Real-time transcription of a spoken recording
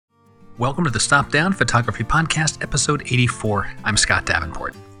Welcome to the Stop Down Photography Podcast, episode 84. I'm Scott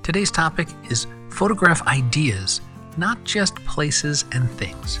Davenport. Today's topic is photograph ideas, not just places and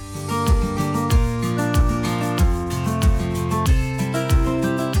things.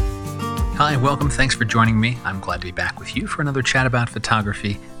 Hi, welcome. Thanks for joining me. I'm glad to be back with you for another chat about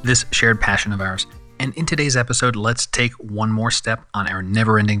photography, this shared passion of ours. And in today's episode, let's take one more step on our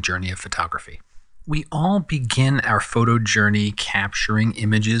never-ending journey of photography. We all begin our photo journey capturing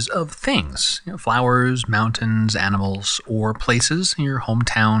images of things, flowers, mountains, animals, or places in your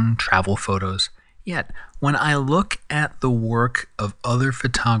hometown, travel photos. Yet, when I look at the work of other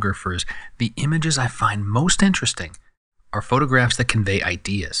photographers, the images I find most interesting are photographs that convey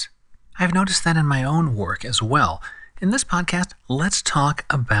ideas. I've noticed that in my own work as well. In this podcast, let's talk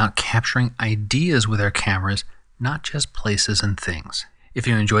about capturing ideas with our cameras, not just places and things. If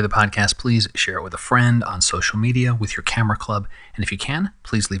you enjoy the podcast, please share it with a friend on social media, with your camera club, and if you can,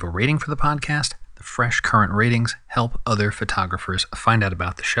 please leave a rating for the podcast. The fresh current ratings help other photographers find out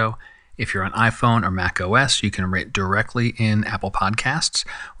about the show. If you're on iPhone or Mac OS, you can rate directly in Apple Podcasts,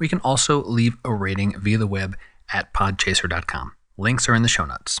 or you can also leave a rating via the web at podchaser.com. Links are in the show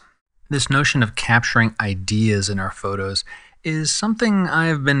notes. This notion of capturing ideas in our photos is something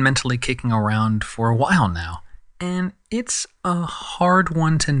I've been mentally kicking around for a while now, and it's a hard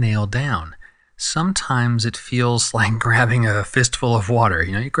one to nail down. Sometimes it feels like grabbing a fistful of water.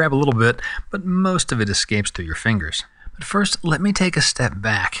 You grab a little bit, but most of it escapes through your fingers. But first, let me take a step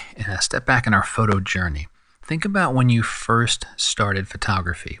back in our photo journey. Think about when you first started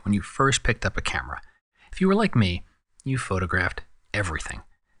photography, when you first picked up a camera. If you were like me, you photographed everything.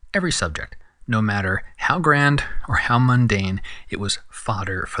 Every subject, no matter how grand or how mundane, it was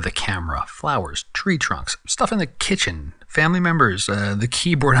fodder for the camera. Flowers, tree trunks, stuff in the kitchen, family members, the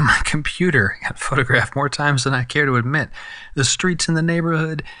keyboard on my computer. I got photographed more times than I care to admit. The streets in the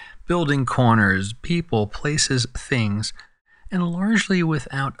neighborhood, building corners, people, places, things, and largely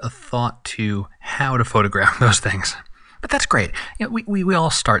without a thought to how to photograph those things. But that's great. We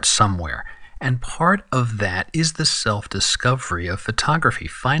all start somewhere. And part of that is the self-discovery of photography,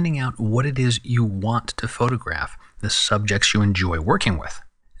 finding out what it is you want to photograph, the subjects you enjoy working with.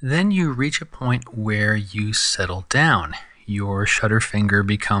 Then you reach a point where you settle down. Your shutter finger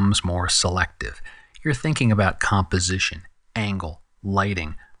becomes more selective. You're thinking about composition, angle,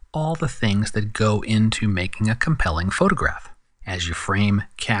 lighting, all the things that go into making a compelling photograph. As you frame,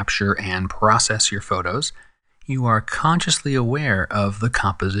 capture, and process your photos, you are consciously aware of the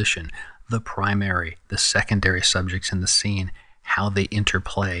composition, the primary, the secondary subjects in the scene, how they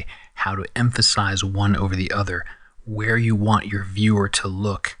interplay, how to emphasize one over the other, where you want your viewer to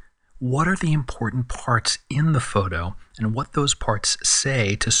look, what are the important parts in the photo, and what those parts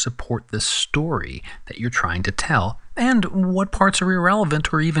say to support the story that you're trying to tell, and what parts are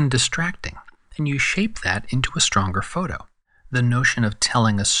irrelevant or even distracting. And you shape that into a stronger photo. The notion of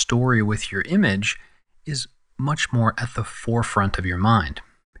telling a story with your image is much more at the forefront of your mind.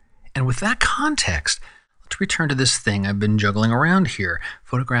 And with that context, let's return to this thing I've been juggling around here,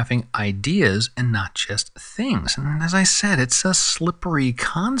 photographing ideas and not just things. And as I said, it's a slippery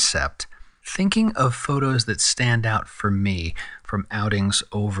concept. Thinking of photos that stand out for me from outings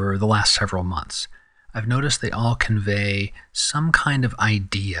over the last several months, I've noticed they all convey some kind of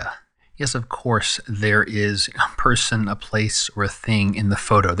idea. Yes, of course, there is a person, a place, or a thing in the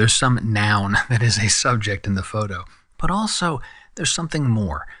photo. There's some noun that is a subject in the photo. But also, there's something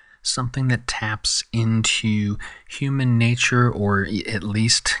more. Something that taps into human nature or at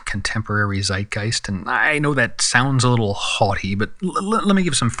least contemporary zeitgeist. And I know that sounds a little haughty, but let me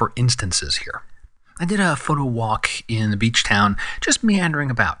give some for instances here. I did a photo walk in the beach town, just meandering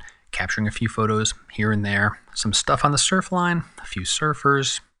about, capturing a few photos here and there, some stuff on the surf line, a few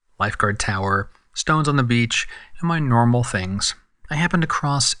surfers, lifeguard tower, stones on the beach, and my normal things. I happened to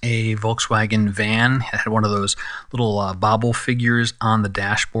cross a Volkswagen van. It had one of those little bobble figures on the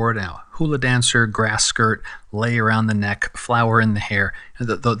dashboard, a hula dancer, grass skirt, lei around the neck, flower in the hair,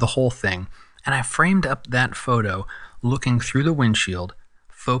 the whole thing. And I framed up that photo looking through the windshield,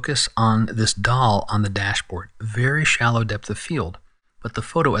 focus on this doll on the dashboard, very shallow depth of field. But the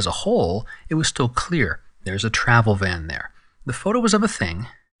photo as a whole, it was still clear. There's a travel van there. The photo was of a thing,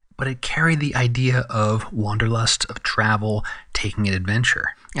 but it carried the idea of wanderlust, of travel, taking an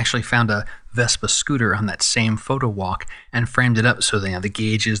adventure. I actually found a Vespa scooter on that same photo walk and framed it up so the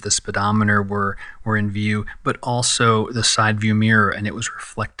gauges, the speedometer were in view, but also the side view mirror, and it was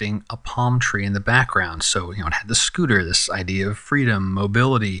reflecting a palm tree in the background. So, it had the scooter, this idea of freedom,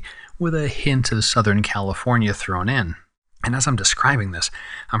 mobility, with a hint of Southern California thrown in. And as I'm describing this,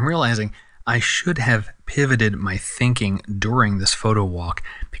 I'm realizing I should have pivoted my thinking during this photo walk,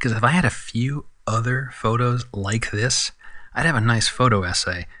 because if I had a few other photos like this, I'd have a nice photo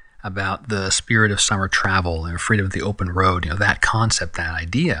essay about the spirit of summer travel and freedom of the open road, that concept, that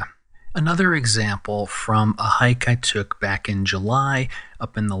idea. Another example from a hike I took back in July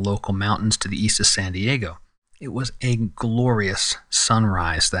up in the local mountains to the east of San Diego. It was a glorious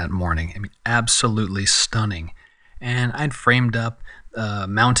sunrise that morning. I mean, absolutely stunning. And I'd framed up a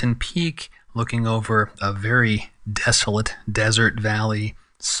mountain peak looking over a very desolate desert valley,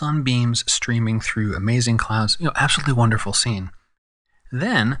 sunbeams streaming through amazing clouds, absolutely wonderful scene.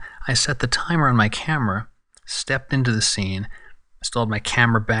 Then I set the timer on my camera, stepped into the scene, still had my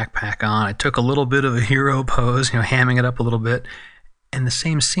camera backpack on. I took a little bit of a hero pose, hamming it up a little bit, and the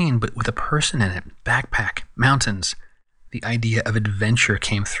same scene, but with a person in it, backpack, mountains. The idea of adventure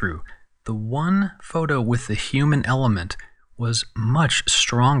came through. The one photo with the human element was much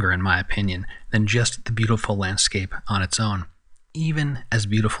stronger, in my opinion, than just the beautiful landscape on its own, even as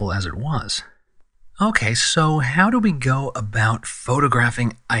beautiful as it was. Okay, so how do we go about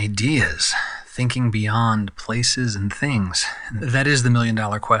photographing ideas, thinking beyond places and things? That is the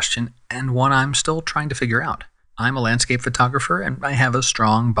million-dollar question, and one I'm still trying to figure out. I'm a landscape photographer, and I have a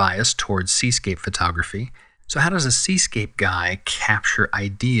strong bias towards seascape photography. So how does a seascape guy capture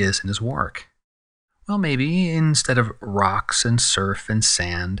ideas in his work? Well, maybe instead of rocks and surf and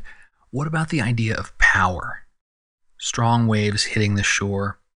sand, what about the idea of power? Strong waves hitting the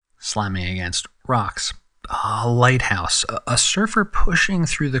shore, slamming against rocks. A lighthouse, a surfer pushing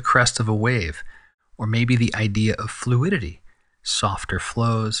through the crest of a wave. Or maybe the idea of fluidity, softer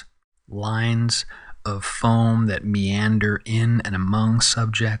flows, lines of foam that meander in and among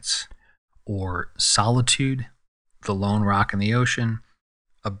subjects. Or solitude, the lone rock in the ocean,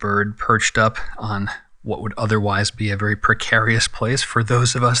 a bird perched up on what would otherwise be a very precarious place for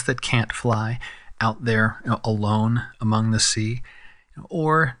those of us that can't fly, out there alone among the sea,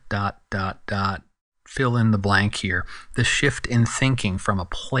 or ... fill in the blank here, the shift in thinking from a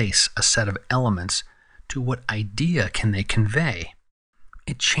place, a set of elements, to what idea can they convey.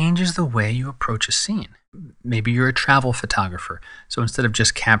 It changes the way you approach a scene. Maybe you're a travel photographer, so instead of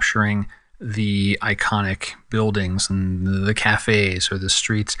just capturing the iconic buildings and the cafes or the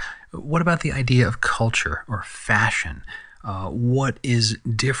streets, what about the idea of culture or fashion? What is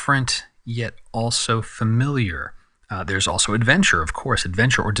different yet also familiar? There's also adventure, of course,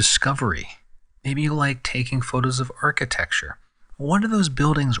 adventure or discovery. Maybe you like taking photos of architecture. What do those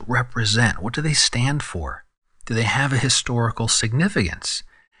buildings represent? What do they stand for? Do they have a historical significance?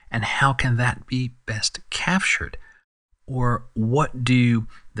 And how can that be best captured? Or what do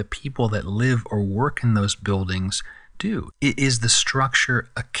the people that live or work in those buildings do? Is the structure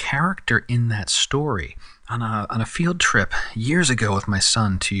a character in that story? On a field trip years ago with my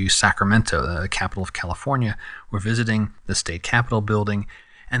son to Sacramento, the capital of California, we're visiting the state capitol building,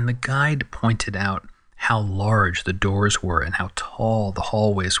 and the guide pointed out how large the doors were and how tall the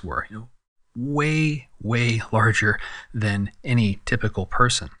hallways were. Way, way larger than any typical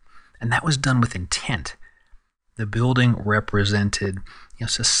person. And that was done with intent. The building represented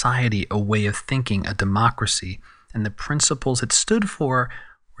society, a way of thinking, a democracy, and the principles it stood for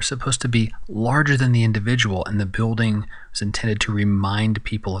were supposed to be larger than the individual, and the building was intended to remind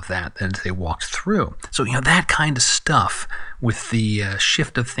people of that as they walked through. So, that kind of stuff with the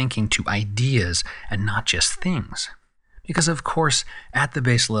shift of thinking to ideas and not just things. Because, of course, at the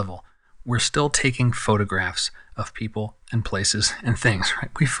base level, we're still taking photographs of people and places and things,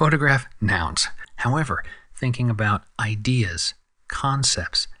 right? We photograph nouns. However, thinking about ideas,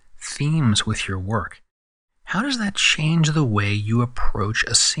 concepts, themes with your work, how does that change the way you approach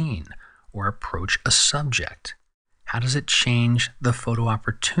a scene or approach a subject? How does it change the photo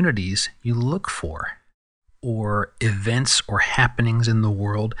opportunities you look for, or events or happenings in the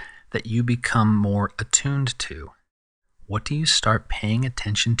world that you become more attuned to? What do you start paying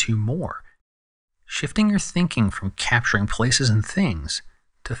attention to more? Shifting your thinking from capturing places and things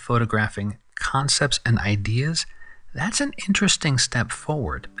to photographing concepts and ideas, that's an interesting step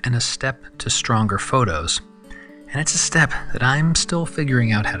forward and a step to stronger photos. And it's a step that I'm still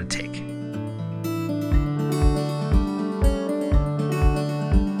figuring out how to take.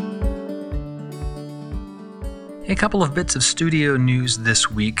 A couple of bits of studio news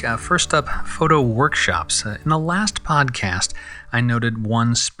this week. First up, photo workshops. In the last podcast, I noted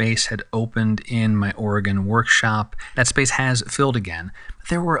one space had opened in my Oregon workshop. That space has filled again. But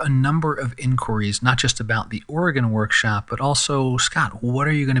there were a number of inquiries, not just about the Oregon workshop, but also, Scott, what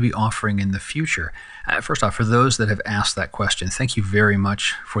are you going to be offering in the future? First off, for those that have asked that question, thank you very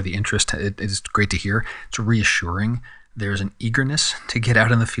much for the interest. It is great to hear. It's reassuring there's an eagerness to get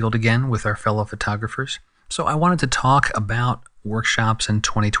out in the field again with our fellow photographers. So I wanted to talk about workshops in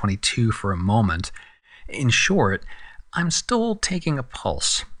 2022 for a moment. In short, I'm still taking a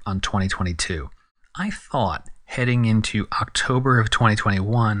pulse on 2022. I thought heading into October of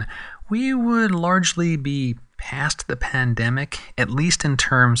 2021, we would largely be past the pandemic, at least in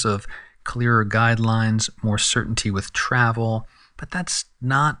terms of clearer guidelines, more certainty with travel, but that's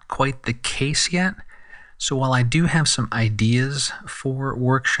not quite the case yet. So while I do have some ideas for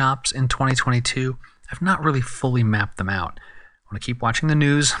workshops in 2022, I've not really fully mapped them out. I want to keep watching the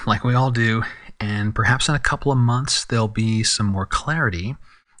news like we all do, and perhaps in a couple of months there'll be some more clarity,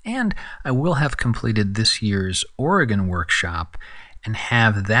 and I will have completed this year's Oregon workshop and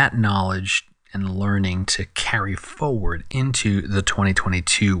have that knowledge and learning to carry forward into the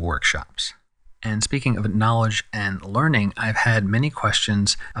 2022 workshops. And speaking of knowledge and learning, I've had many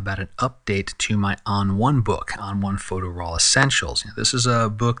questions about an update to my On1 book, On1 Photo Raw Essentials. This is a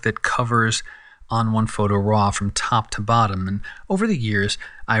book that covers On1 Photo Raw from top to bottom, and over the years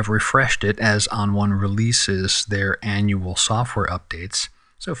I've refreshed it as On1 releases their annual software updates.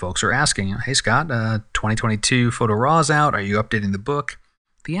 So folks are asking, hey Scott, 2022 Photo Raw is out, are you updating the book?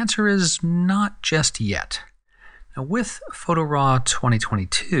 The answer is not just yet. Now with Photo Raw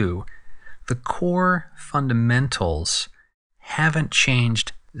 2022, the core fundamentals haven't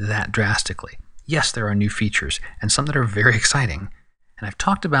changed that drastically. Yes, there are new features, and some that are very exciting. And I've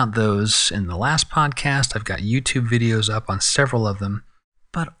talked about those in the last podcast. I've got YouTube videos up on several of them.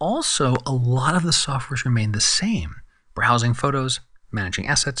 But also, a lot of the softwares remain the same. Browsing photos, managing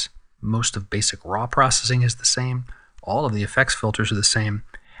assets, most of basic RAW processing is the same. All of the effects filters are the same.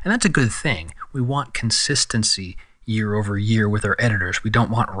 And that's a good thing. We want consistency year over year with our editors. We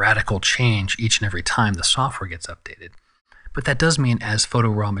don't want radical change each and every time the software gets updated. But that does mean as Photo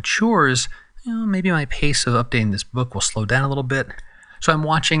Raw matures, maybe my pace of updating this book will slow down a little bit. So I'm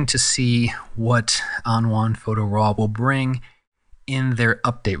watching to see what On1 Photo Raw will bring in their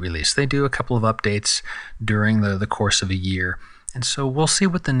update release. They do a couple of updates during the course of a year. And so we'll see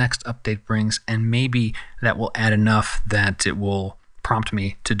what the next update brings, and maybe that will add enough that it will prompt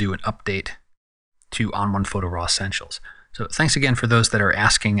me to do an update to On1 Photo Raw Essentials. So thanks again for those that are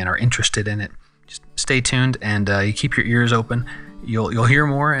asking and are interested in it. Just stay tuned and you keep your ears open. You'll hear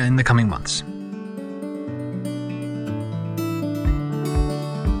more in the coming months.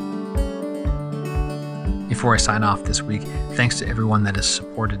 Before I sign off this week, thanks to everyone that has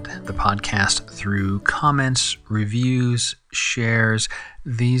supported the podcast through comments, reviews, shares.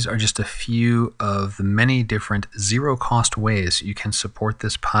 These are just a few of the many different zero-cost ways you can support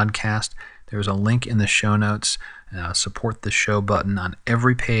this podcast. There's a link in the show notes, support the show button on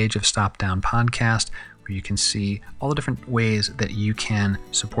every page of Stop Down Podcast, where you can see all the different ways that you can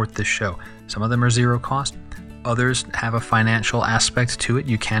support this show. Some of them are zero cost. Others have a financial aspect to it.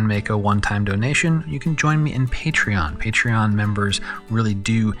 You can make a one-time donation. You can join me in Patreon. Patreon members really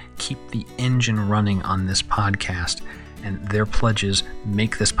do keep the engine running on this podcast, and their pledges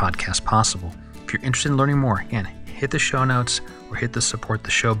make this podcast possible. If you're interested in learning more, again, hit the show notes or hit the support the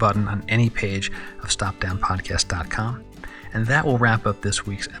show button on any page of stopdownpodcast.com. And that will wrap up this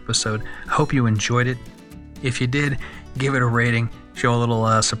week's episode. I hope you enjoyed it. If you did, give it a rating, show a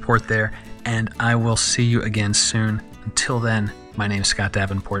little support there, and I will see you again soon. Until then, my name is Scott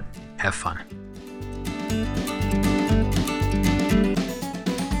Davenport. Have fun.